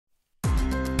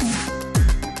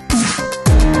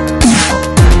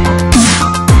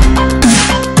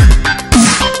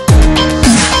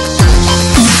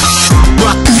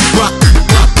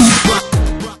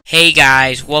Hey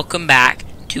guys, welcome back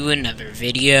to another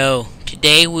video.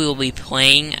 Today we will be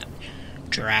playing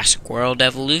Jurassic World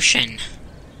Evolution.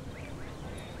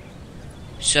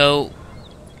 So,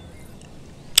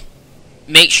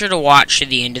 make sure to watch to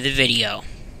the end of the video.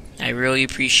 I really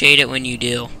appreciate it when you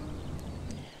do.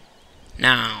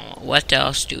 Now, what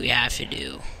else do we have to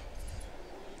do?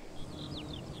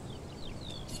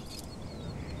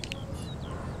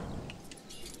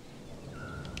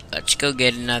 Let's go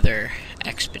get another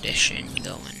expedition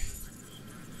going.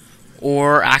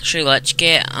 Or actually, let's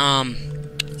get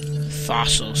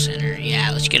fossil center.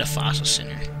 Yeah, let's get a fossil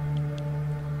center.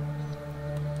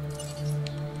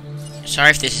 Sorry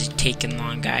if this is taking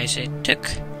long, guys. It took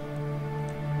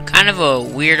kind of a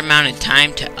weird amount of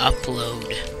time to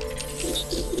upload.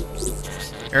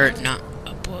 Or not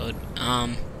upload.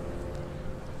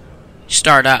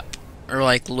 Start up or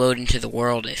like load into the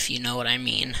world, if you know what I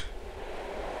mean.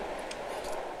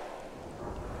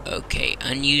 Okay,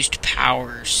 unused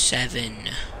power 7.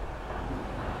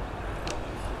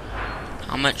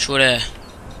 How much would a...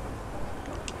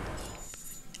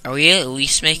 Are we at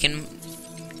least making...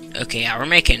 Okay, yeah, we're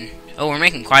making... Oh, we're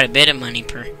making quite a bit of money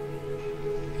per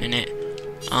minute.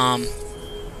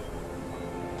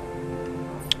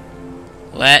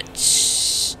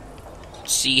 Let's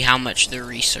see how much the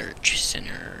research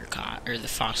center got, or the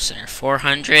fossil center.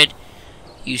 400.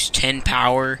 Use 10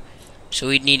 power. So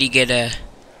we'd need to get a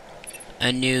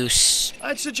new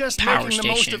I'd suggest power making station.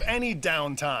 the most of any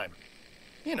downtime.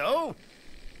 You know,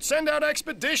 send out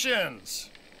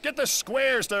expeditions. Get the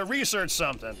squares to research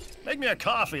something. Make me a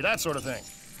coffee, that sort of thing.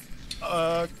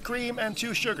 Cream and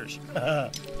 2 sugars.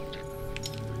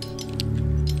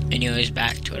 Anyways,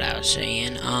 back to what I was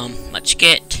saying. Let's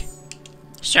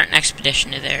start an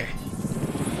expedition to there.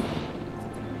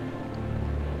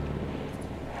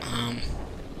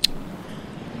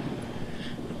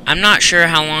 I'm not sure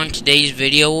how long today's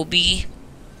video will be.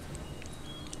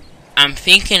 I'm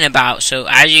thinking about, so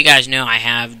as you guys know, I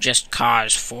have Just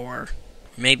Cause 4.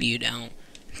 Maybe you don't.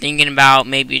 I'm thinking about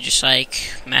maybe just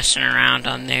like messing around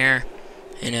on there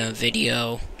in a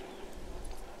video.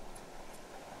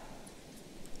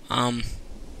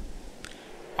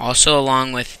 Also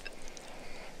along with,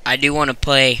 I do want to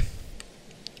play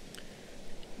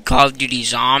Call of Duty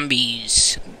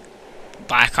Zombies,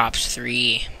 Black Ops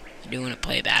 3. I do want to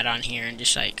play that on here and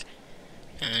just like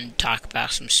and talk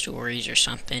about some stories or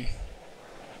something.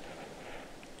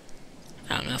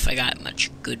 I don't know if I got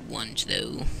much good ones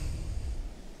though.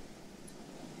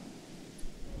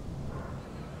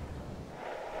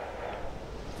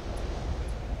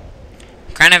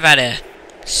 I'm kind of at a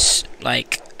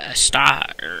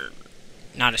stop, or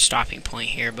not a stopping point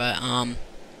here, but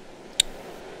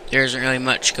there isn't really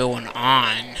much going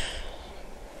on.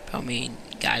 I mean,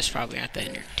 guys probably aren't that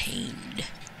entertained.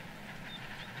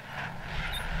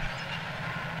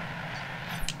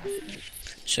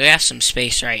 So we have some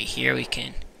space right here. We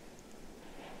can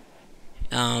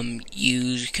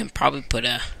you can probably put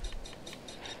a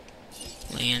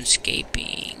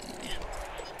landscaping.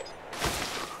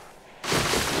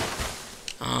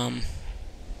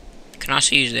 Can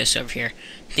also use this over here.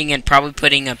 I'm thinking probably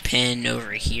putting a pin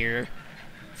over here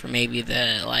for maybe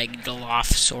the like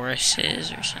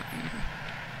Dilophosauruses or something.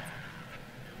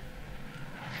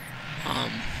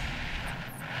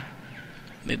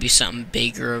 Maybe something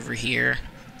bigger over here.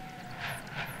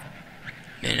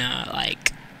 And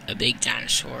like a big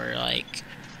dinosaur, like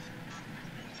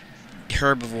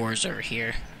herbivores over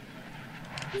here.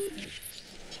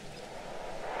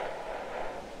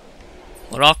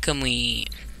 What all can we...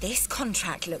 This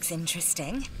contract looks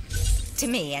interesting. To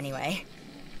me, anyway.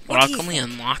 What all can we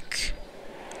unlock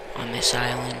on this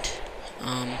island?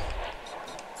 Not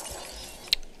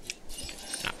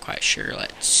quite sure.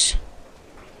 Let's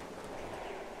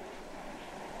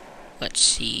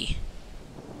see.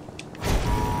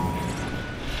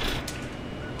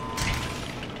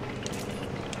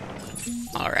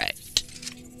 Alright.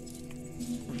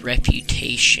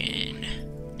 Reputation.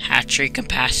 Hatchery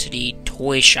capacity.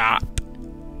 Toy shop.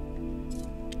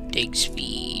 Dig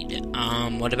speed.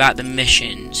 What about the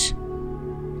missions?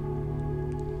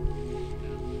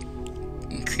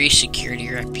 Increase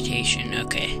security reputation.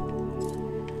 Okay.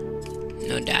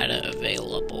 No data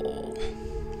available.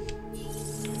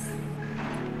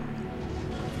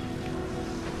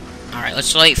 Alright,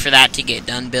 let's wait for that to get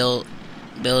done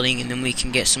building, and then we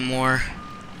can get some more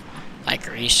like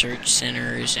research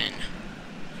centers and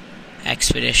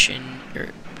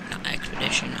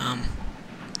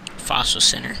fossil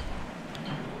center.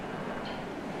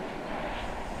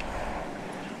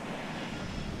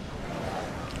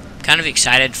 Kind of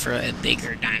excited for a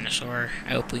bigger dinosaur.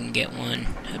 I hope we can get one,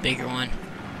 a bigger one.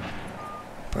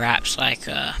 Perhaps like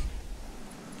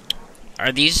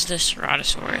are these the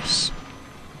Ceratosaurus?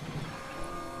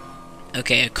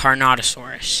 Okay, a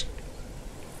Carnotosaurus.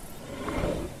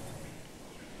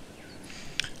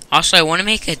 Also, I want to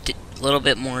make a little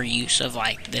bit more use of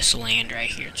like this land right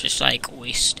here. It's just like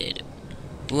wasted.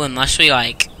 Ooh, unless we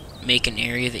like make an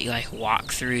area that you like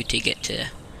walk through to get to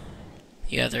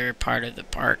the other part of the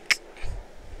park.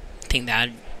 I think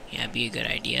that'd be a good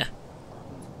idea.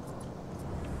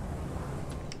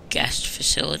 Guest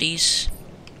facilities.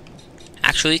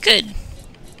 Actually, we could.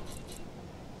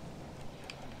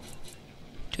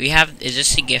 Do we have? Is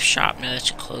this a gift shop? No,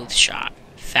 that's a clothes shop.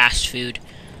 Fast food.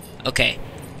 Okay,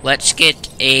 let's get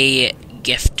a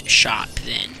gift shop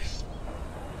then.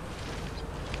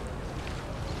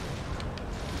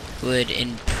 Would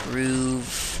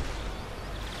improve.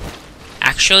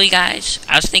 Actually, guys,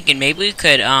 I was thinking maybe we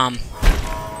could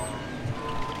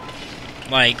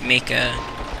like make a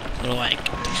little like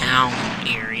town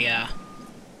area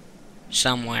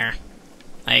somewhere,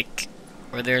 like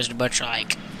where there's a bunch of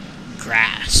like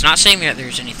grass. Not saying that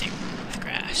there's anything with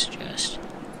grass, just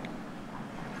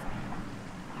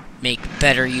make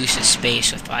better use of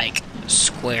space with like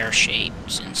square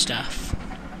shapes and stuff.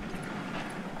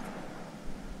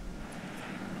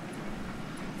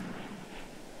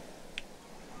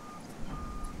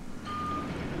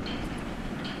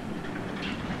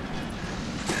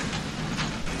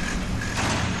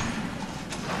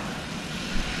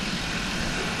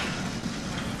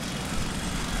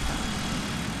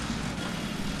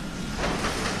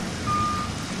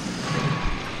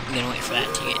 I'm gonna wait for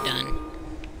that to get done.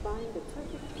 Find the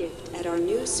perfect gift at our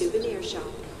new souvenir shop.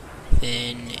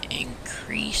 Then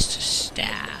increased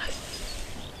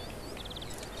staff.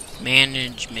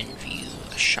 Management view.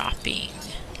 Shopping.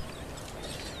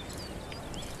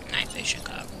 Night vision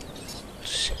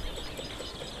goggles.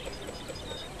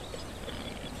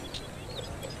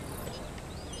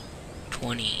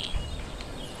 $20.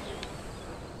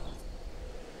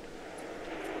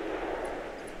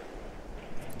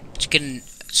 Let's get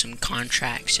some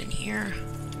contracts in here.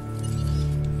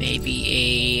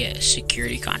 Maybe a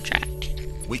security contract.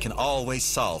 We can always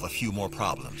solve a few more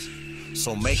problems,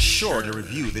 so make sure to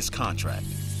review this contract.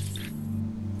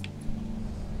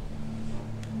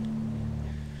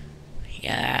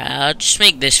 Yeah, I'll just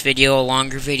make this video a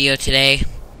longer video today.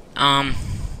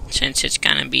 Since it's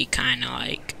gonna be kinda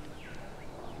like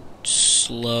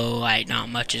slow, like not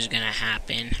much is gonna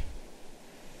happen.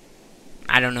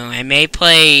 I don't know, I may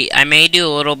do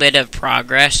a little bit of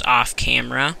progress off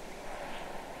camera.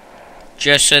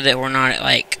 Just so that we're not at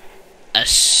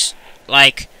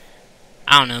like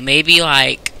I don't know, maybe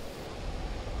like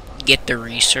get the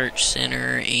research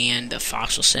center and the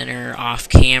fossil center off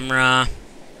camera.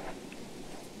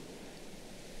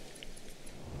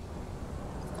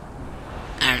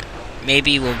 I don't know,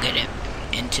 maybe we'll get it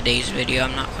in today's video,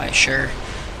 I'm not quite sure.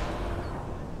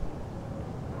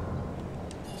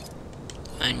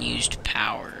 Unused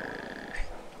power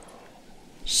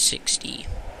 60.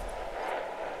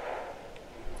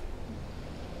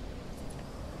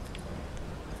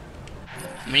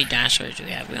 How many dinosaurs do we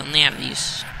have? We only have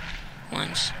these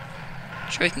ones.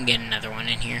 Sure, we can get another one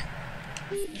in here.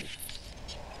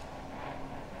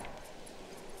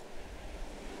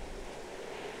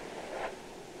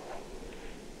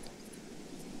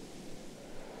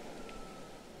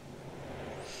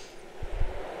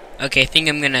 Okay, I think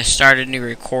I'm gonna start a new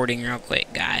recording real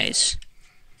quick, guys.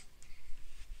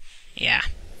 Yeah.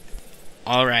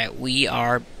 Alright, we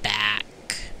are back.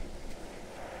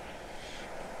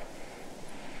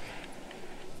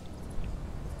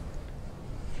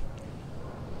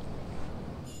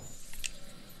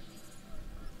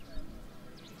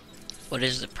 What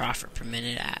is the profit per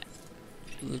minute at?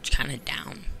 Ooh, it's kind of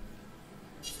down.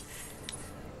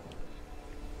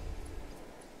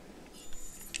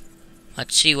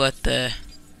 Let's see what the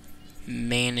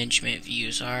management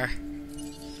views are.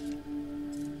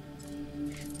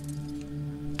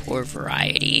 Poor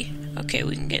variety. Okay,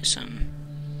 we can get some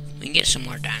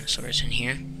more dinosaurs in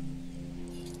here.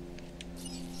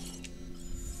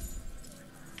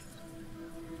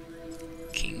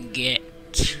 Can get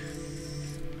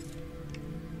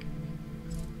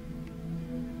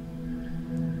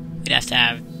we'd have to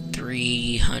have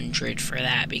 300 for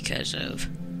that because of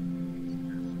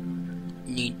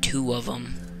need 2 of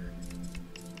them.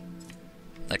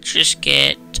 Let's just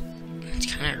get,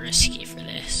 it's kind of risky for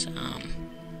this.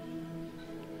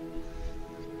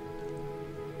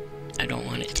 I don't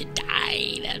want it to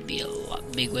die. That'd be a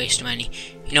big waste of money.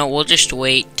 You know, we'll just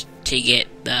wait to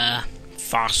get the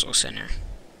fossil center.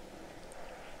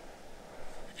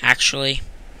 Actually,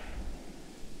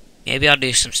 Maybe I'll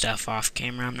do some stuff off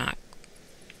camera. I'm not.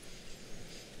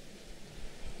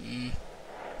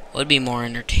 Would be more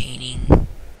entertaining.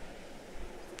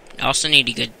 I also need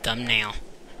a good thumbnail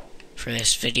for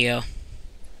this video.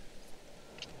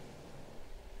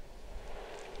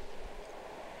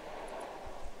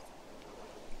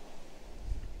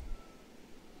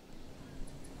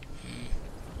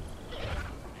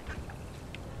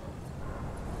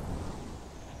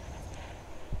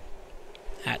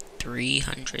 At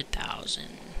 300,000.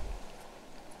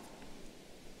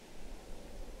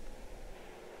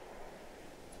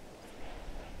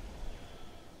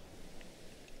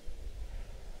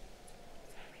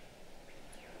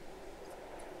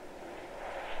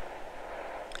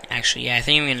 Actually, yeah, I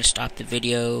think I'm gonna stop the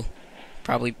video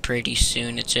probably pretty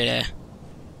soon. It's at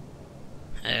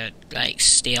a like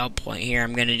stale point here.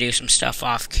 I'm gonna do some stuff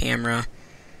off camera.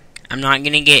 I'm not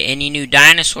gonna get any new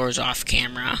dinosaurs off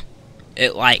camera.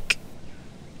 Like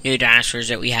new dinosaurs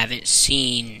that we haven't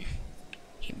seen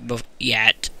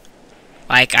yet.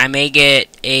 Like I may get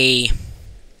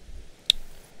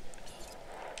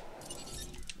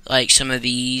like some of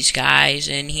these guys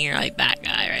in here, like that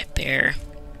guy right there,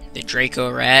 the Draco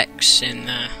Rex and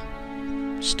the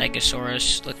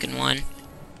Stegosaurus looking one.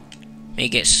 May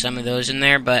get some of those in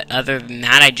there, but other than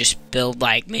that, I just build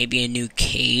like maybe a new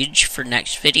cage for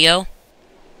next video.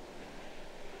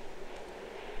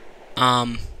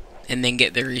 And then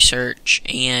get the research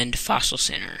and fossil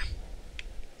center.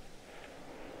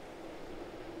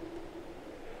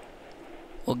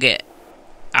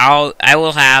 I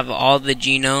will have all the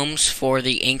genomes for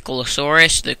the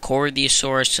Ankylosaurus, the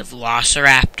Chordiosaurus, the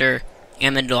Velociraptor,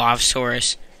 and the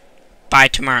Dilophosaurus by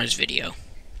tomorrow's video.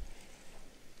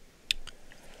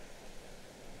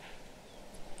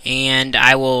 And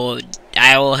I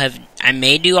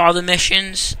may do all the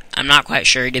missions. I'm not quite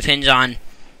sure. It depends on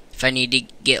if I need to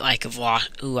get like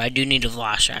I do need a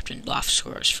Velociraptor and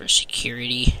Dilophosaurus for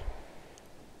security.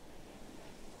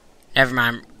 Never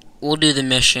mind. We'll do the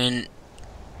mission.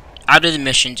 I'll do the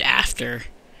missions after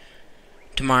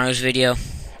tomorrow's video.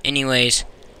 Anyways,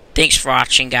 thanks for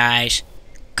watching, guys.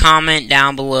 Comment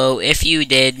down below if you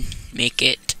did make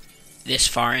it this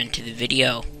far into the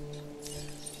video.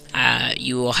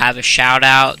 You will have a shout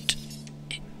out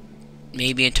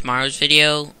maybe in tomorrow's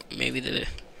video, maybe the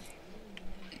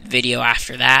video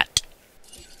after that,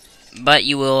 but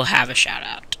you will have a shout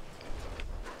out.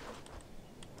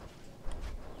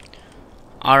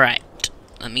 Alright,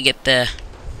 let me get the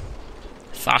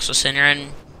fossil center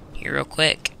in here real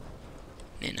quick,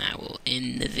 then I will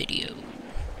end the video.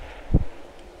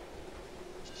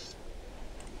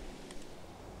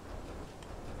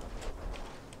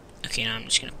 Okay, now I'm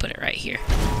just gonna put it right here.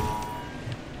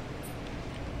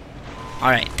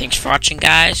 Alright, thanks for watching,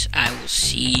 guys. I will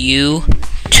see you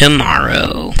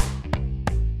tomorrow.